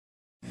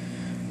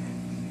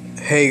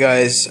Hey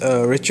guys,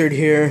 Richard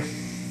here.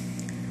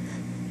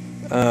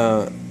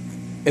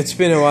 It's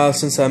been a while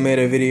since I made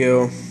a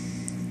video.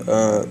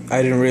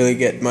 I didn't really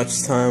get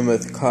much time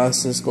with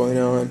classes going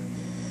on,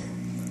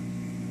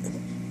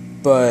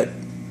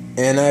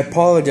 and I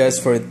apologize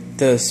for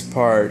this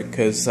part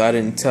because I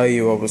didn't tell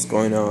you what was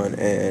going on.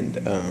 And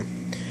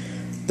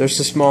there's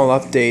a small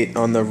update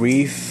on the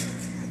Reef.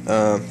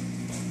 Well,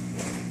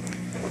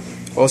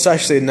 it's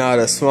actually not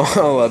a small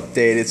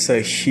update, it's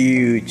a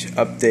huge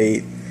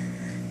update.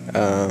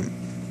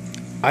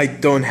 I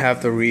don't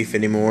have the Reef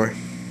anymore.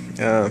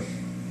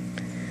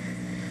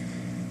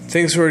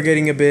 Things were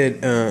getting a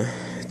bit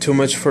too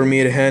much for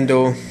me to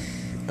handle.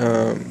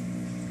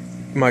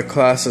 My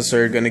classes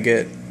are gonna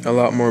get a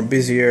lot more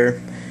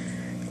busier.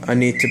 I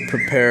need to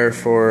prepare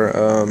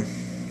for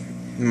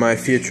my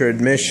future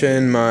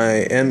admission,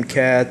 my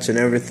MCATs and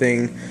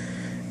everything.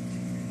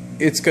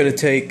 It's gonna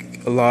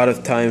take a lot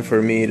of time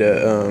for me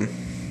to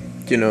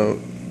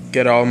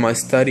get all my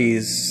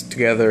studies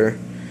together,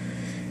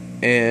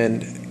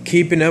 and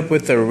keeping up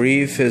with the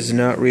Reef is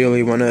not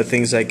really one of the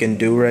things I can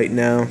do right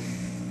now.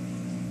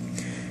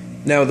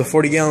 Now, the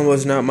 40-gallon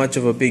was not much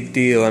of a big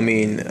deal. I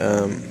mean,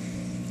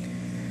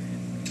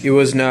 it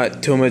was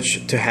not too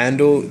much to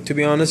handle, to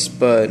be honest,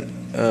 but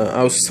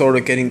I was sort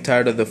of getting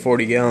tired of the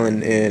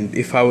 40-gallon, and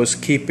if I was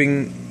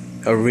keeping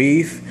a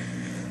Reef,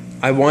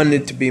 I wanted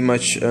it to be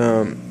much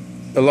a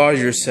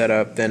larger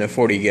setup than a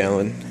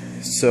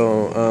 40-gallon.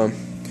 So,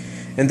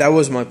 and that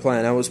was my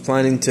plan. I was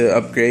planning to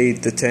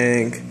upgrade the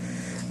tank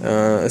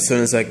as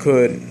soon as I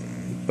could,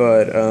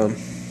 but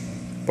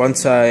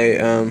once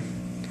I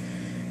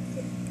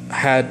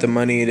had the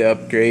money to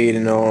upgrade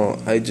and all,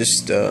 I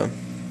just I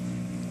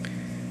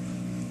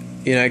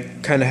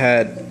kind of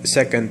had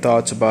second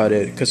thoughts about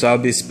it, because I'll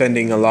be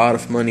spending a lot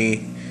of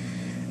money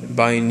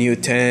buying new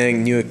tank,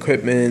 new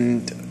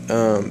equipment.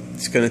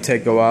 It's gonna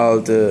take a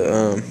while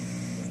to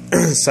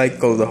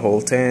cycle the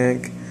whole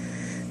tank.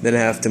 Then I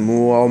have to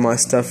move all my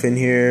stuff in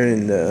here,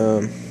 and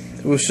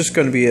it was just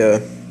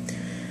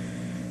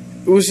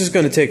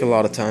gonna take a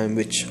lot of time,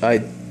 which I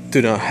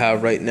do not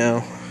have right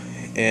now,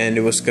 and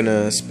it was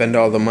gonna spend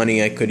all the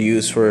money I could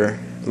use for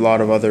a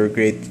lot of other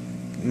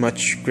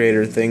much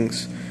greater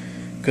things.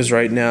 Because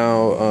right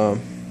now,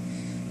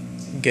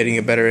 getting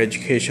a better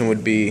education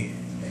would be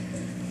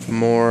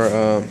more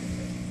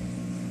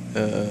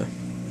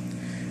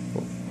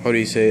how do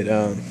you say it?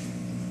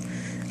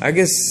 I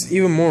guess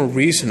even more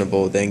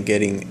reasonable than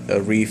getting a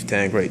Reef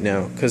tank right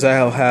now, because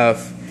I'll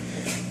have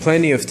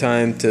plenty of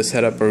time to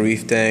set up a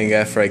Reef tank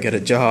after I get a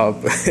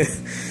job.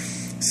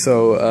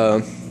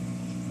 So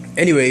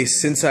anyway,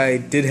 since I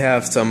did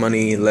have some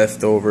money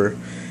left over,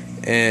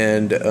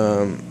 and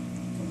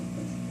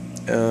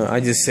I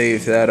just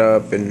saved that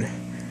up and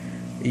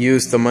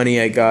used the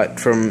money I got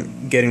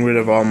from getting rid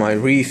of all my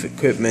Reef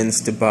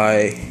equipments to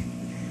buy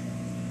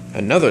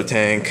another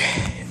tank.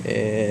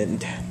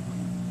 And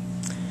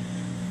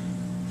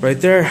right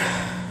there,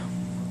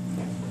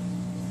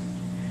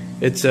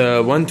 it's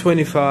a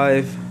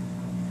 125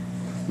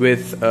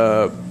 with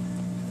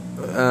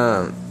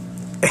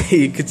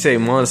you could say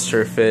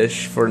monster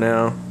fish for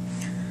now,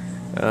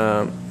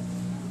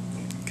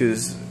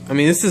 because I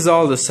mean, this is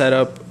all the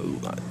setup.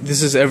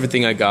 This is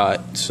everything I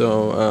got.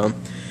 So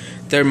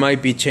there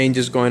might be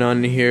changes going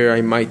on in here.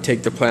 I might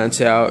take the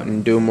plants out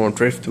and do more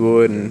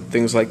driftwood and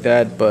things like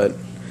that, but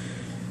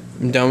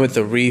I'm done with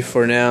the Reef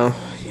for now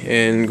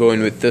and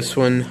going with this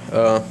one.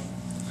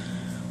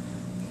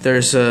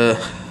 There's a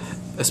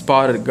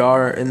spotted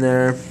gar in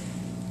there.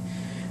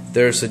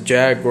 There's a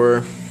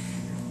Jaguar.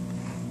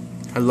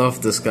 I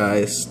love this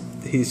guy.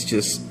 He's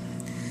just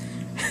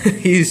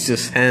he's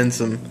just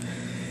handsome.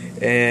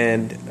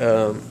 And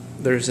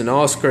there's an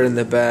Oscar in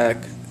the back.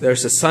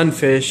 There's a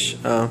sunfish.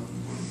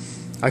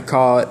 I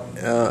caught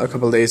a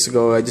couple days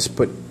ago. I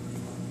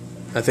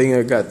think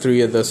I got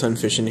 3 of the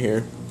sunfish in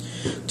here,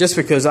 just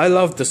because I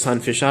love the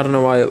sunfish. I don't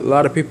know why a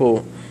lot of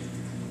people,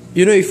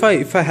 if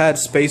I had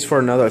space for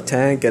another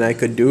tank and I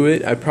could do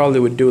it, I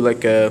probably would do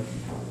like a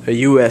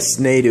US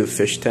native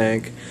fish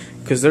tank,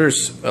 because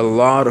there's a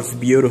lot of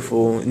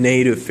beautiful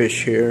native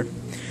fish here,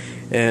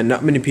 and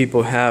not many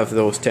people have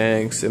those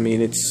tanks. I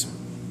mean,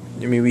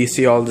 we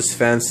see all this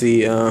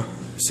fancy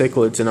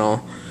cichlids and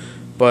all,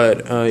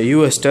 but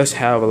US does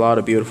have a lot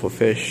of beautiful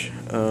fish,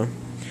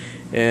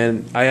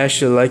 and I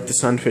actually like the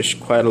sunfish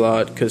quite a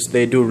lot, because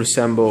they do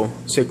resemble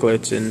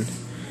cichlids, and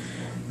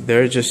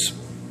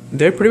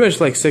they're pretty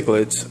much like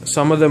cichlids.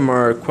 Some of them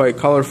are quite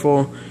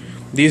colorful.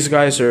 These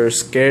guys are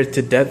scared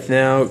to death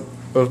now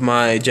of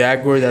my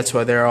Jaguar, that's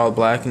why they're all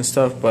black and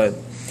stuff, but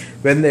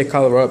when they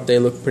color up, they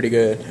look pretty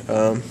good.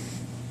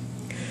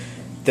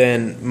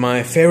 Then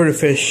my favorite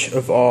fish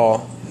of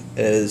all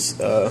is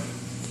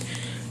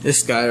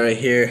this guy right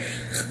here.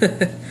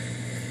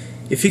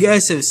 If you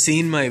guys have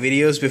seen my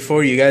videos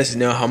before, you guys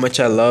know how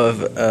much I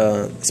love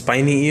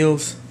spiny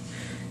eels,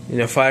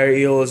 fire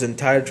eels and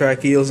tire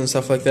track eels and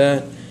stuff like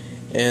that.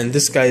 And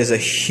this guy is a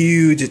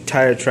huge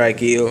tire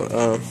track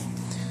eel.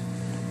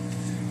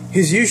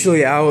 He's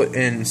usually out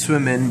and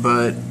swimming,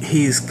 but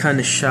he's kind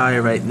of shy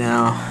right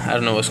now. I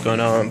don't know what's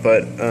going on,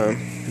 but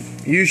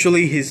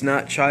usually he's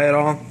not shy at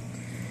all.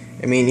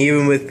 I mean,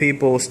 even with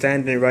people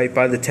standing right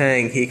by the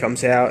tank, he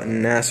comes out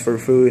and asks for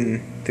food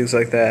and things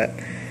like that.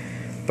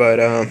 But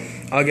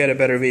I'll get a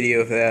better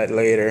video of that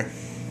later.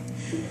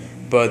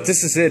 But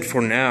this is it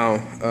for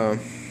now.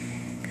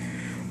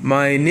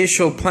 My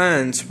initial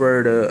plans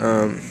were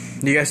to,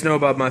 you guys know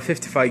about my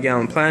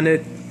 55-gallon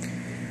Planet.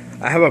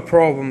 I have a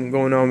problem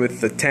going on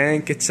with the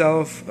tank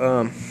itself,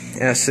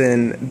 as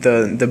in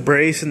the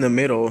brace in the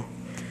middle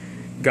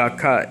got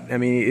cut. I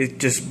mean, it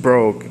just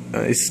broke.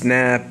 It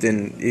snapped,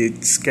 and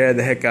it scared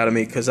the heck out of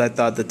me because I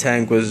thought the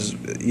tank was,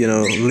 you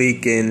know,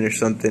 leaking or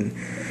something.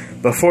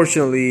 But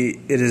fortunately,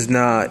 it is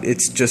not.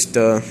 It's just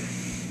the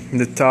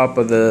top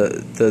of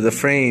the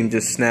frame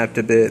just snapped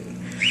a bit.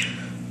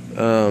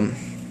 But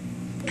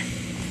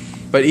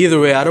either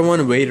way, I don't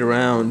want to wait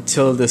around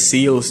till the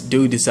seals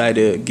do decide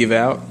to give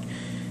out.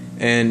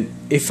 And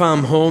if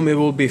I'm home, it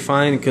will be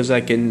fine because I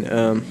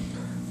can,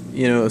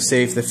 you know,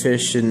 save the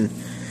fish and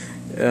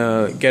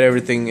get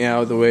everything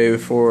out of the way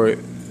before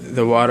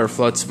the water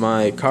floods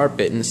my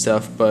carpet and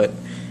stuff. But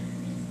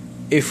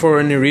if for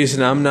any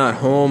reason I'm not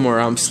home or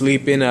I'm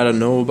sleeping, I don't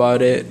know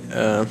about it,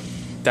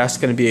 that's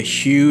going to be a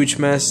huge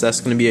mess.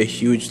 That's going to be a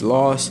huge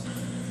loss.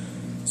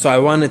 So I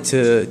wanted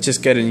to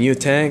just get a new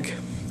tank.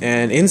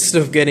 And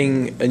instead of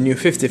getting a new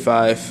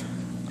 55,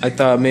 I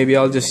thought maybe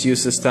I'll just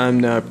use this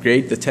time to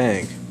upgrade the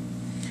tank.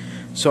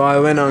 So I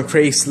went on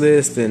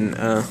Craigslist and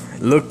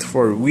looked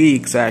for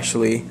weeks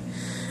actually,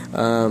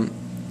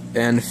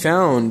 and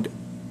found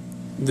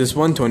this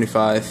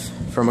 125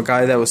 from a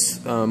guy that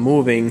was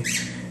moving,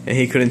 and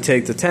he couldn't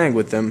take the tank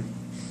with him.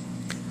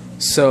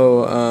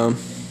 So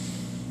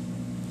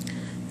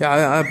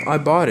yeah, I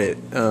bought it.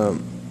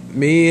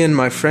 Me and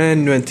my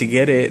friend went to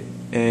get it,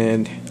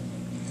 and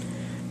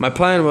my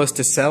plan was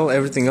to sell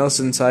everything else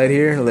inside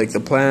here, like the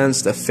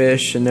plants, the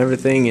fish, and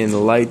everything, and the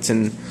lights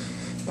and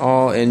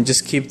all, and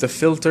just keep the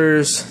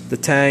filters, the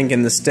tank,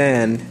 and the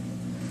stand,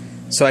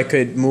 so I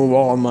could move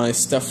all my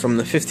stuff from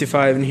the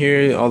 55 in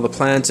here, all the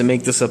plants, and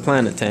make this a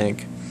Planet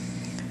tank,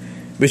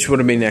 which would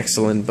have been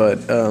excellent.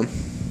 But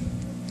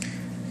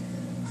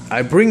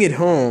I bring it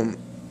home,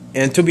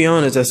 and to be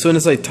honest, as soon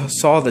as I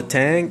saw the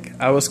tank,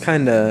 I was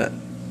kind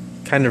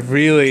of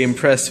really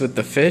impressed with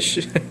the fish.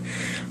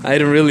 I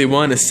didn't really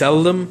want to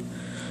sell them,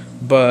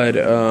 but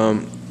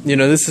you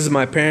know, this is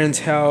my parents'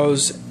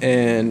 house,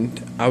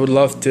 and I would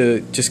love to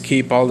just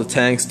keep all the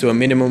tanks to a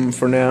minimum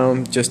for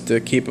now, just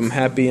to keep them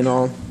happy and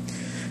all.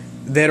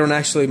 They don't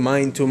actually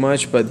mind too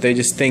much, but they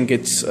just think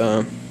it's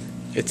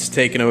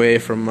taken away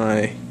from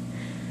my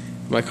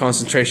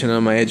concentration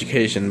on my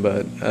education.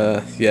 But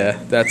yeah,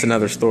 that's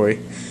another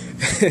story.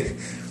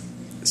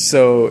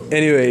 So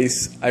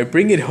anyways, I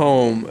bring it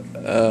home.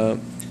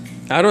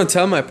 I don't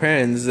tell my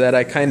parents that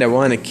I kind of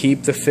want to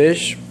keep the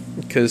fish,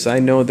 because I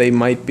know they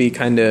might be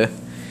kind of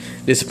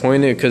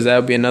disappointed, because that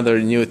would be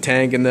another new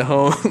tank in the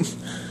home.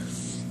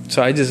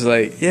 So I just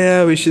like,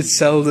 yeah, we should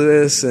sell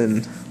this,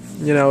 and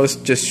you know, I was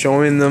just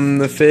showing them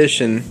the fish.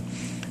 And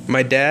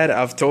my dad,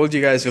 I've told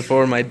you guys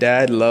before, my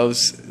dad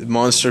loves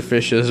monster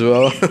fish as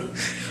well,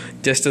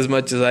 just as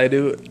much as I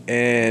do.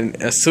 And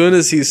as soon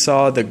as he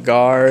saw the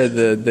gar,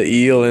 the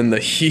eel, and the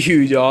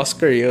huge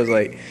Oscar, he was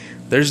like,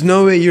 "There's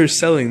no way you're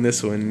selling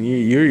this one.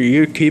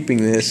 You're keeping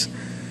this."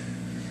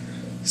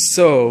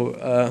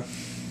 So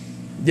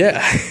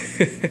yeah,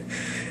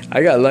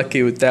 I got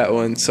lucky with that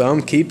one, so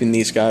I'm keeping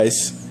these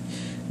guys.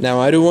 Now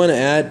I do want to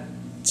add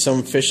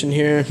some fish in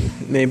here,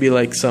 maybe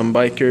like some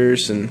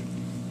bikers and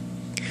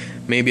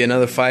maybe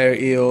another fire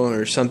eel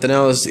or something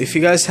else. If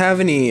you guys have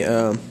any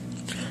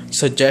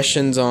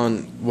suggestions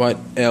on what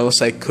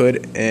else I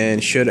could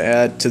and should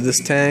add to this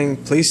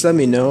tank, please let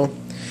me know.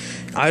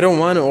 I don't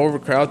want to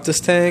overcrowd this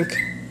tank,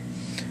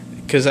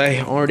 because I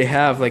already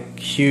have like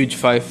huge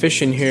 5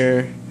 fish in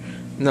here.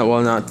 No,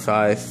 well, not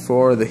 5,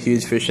 4 the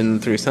huge fish and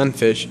the 3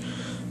 sunfish.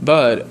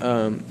 But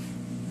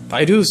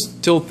I do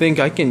still think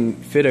I can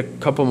fit a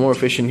couple more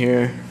fish in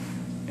here,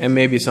 and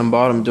maybe some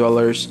bottom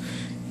dwellers.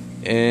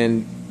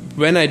 And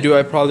when I do,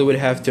 I probably would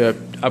have to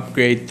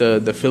upgrade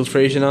the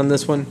filtration on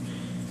this one.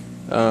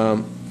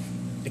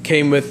 It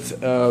came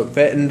with a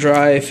wet and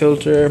dry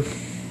filter.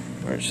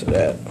 Where's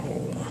that?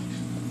 Hold on.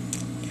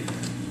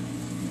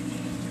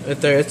 Right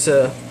there. It's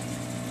a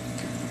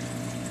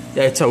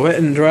wet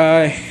and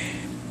dry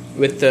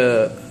with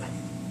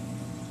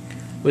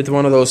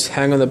one of those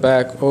hang on the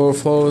back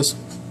overflows.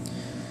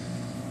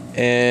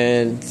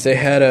 And they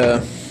had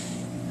a,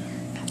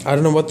 I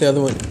don't know what the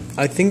other one,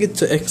 I think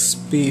it's a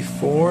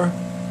XP4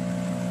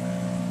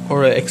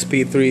 or a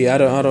XP3. I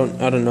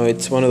don't know.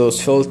 It's one of those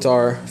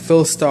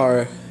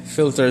Philstar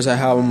filters I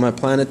have on my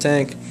Planet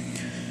tank,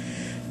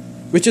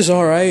 which is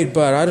alright,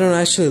 but I don't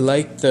actually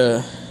like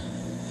this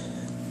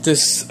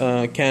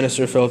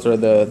canister filter,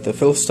 the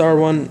Philstar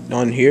one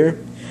on here.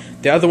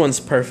 The other one's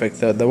perfect.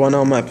 The one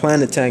on my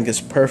Planet tank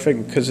is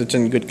perfect because it's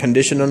in good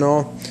condition and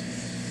all.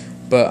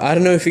 But I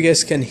don't know if you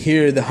guys can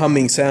hear the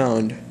humming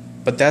sound,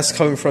 but that's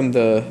coming from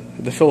the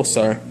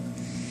Philstar.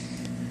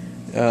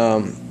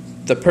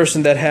 The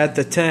person that had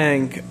the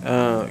tank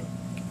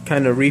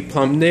kind of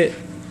replumbed it,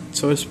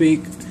 so to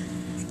speak,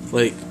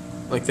 like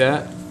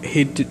that.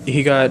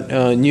 He got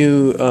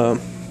new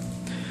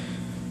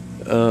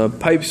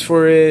pipes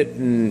for it,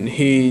 and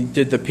he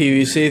did the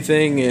PVC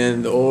thing,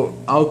 and the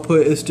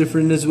output is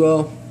different as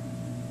well.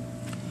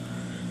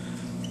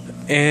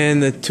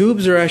 And the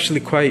tubes are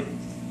actually quite,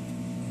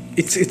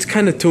 it's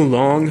kind of too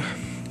long,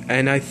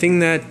 and I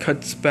think that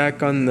cuts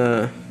back on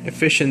the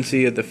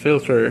efficiency of the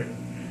filter,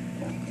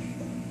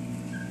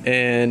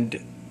 and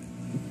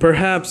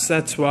perhaps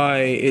that's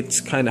why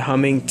it's kind of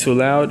humming too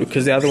loud,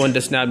 because the other one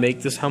does not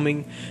make this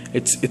humming.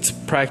 It's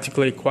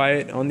practically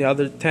quiet on the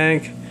other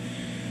tank.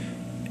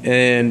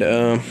 And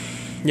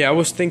yeah, I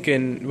was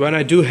thinking, when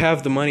I do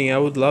have the money, I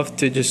would love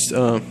to just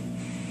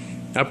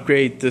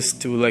upgrade this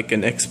to like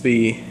an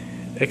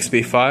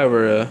XP5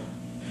 or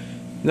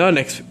not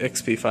an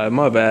XP5,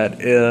 my bad,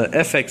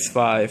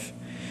 FX5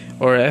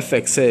 or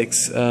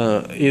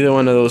FX6. Either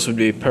one of those would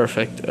be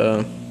perfect,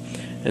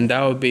 and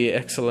that would be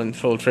excellent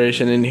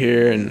filtration in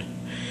here, and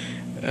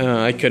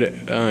I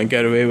could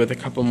get away with a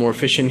couple more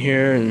fish in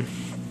here, and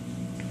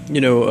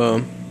you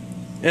know,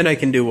 and I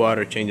can do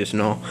water changes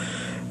and all.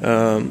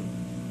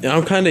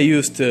 I'm kind of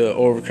used to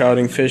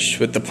overcrowding fish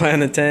with the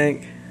planted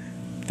tank.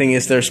 Thing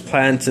is, there's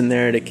plants in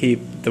there to keep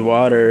the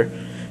water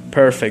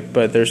perfect,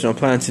 but there's no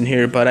plants in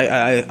here. But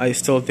I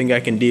still think I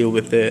can deal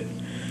with it.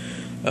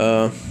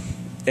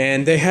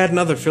 And they had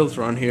another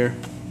filter on here,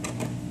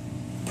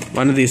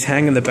 one of these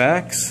hang in the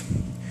backs,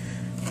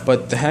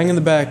 but the hang in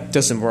the back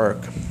doesn't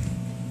work.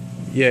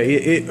 Yeah,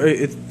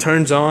 it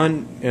turns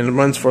on and it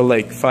runs for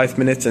like 5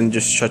 minutes and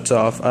just shuts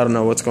off. I don't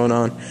know what's going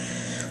on.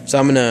 So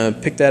I'm gonna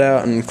pick that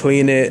out and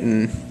clean it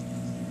and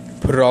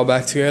put it all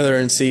back together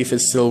and see if it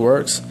still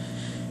works.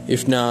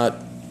 If not,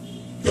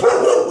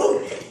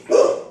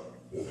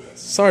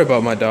 sorry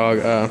about my dog.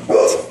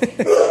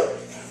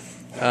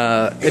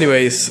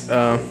 Anyways,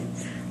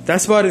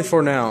 that's about it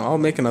for now. I'll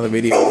make another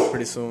video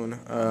pretty soon.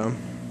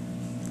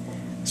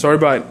 Sorry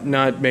about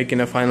not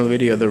making a final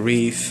video of the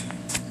Reef.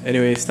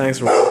 Anyways, thanks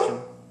for watching.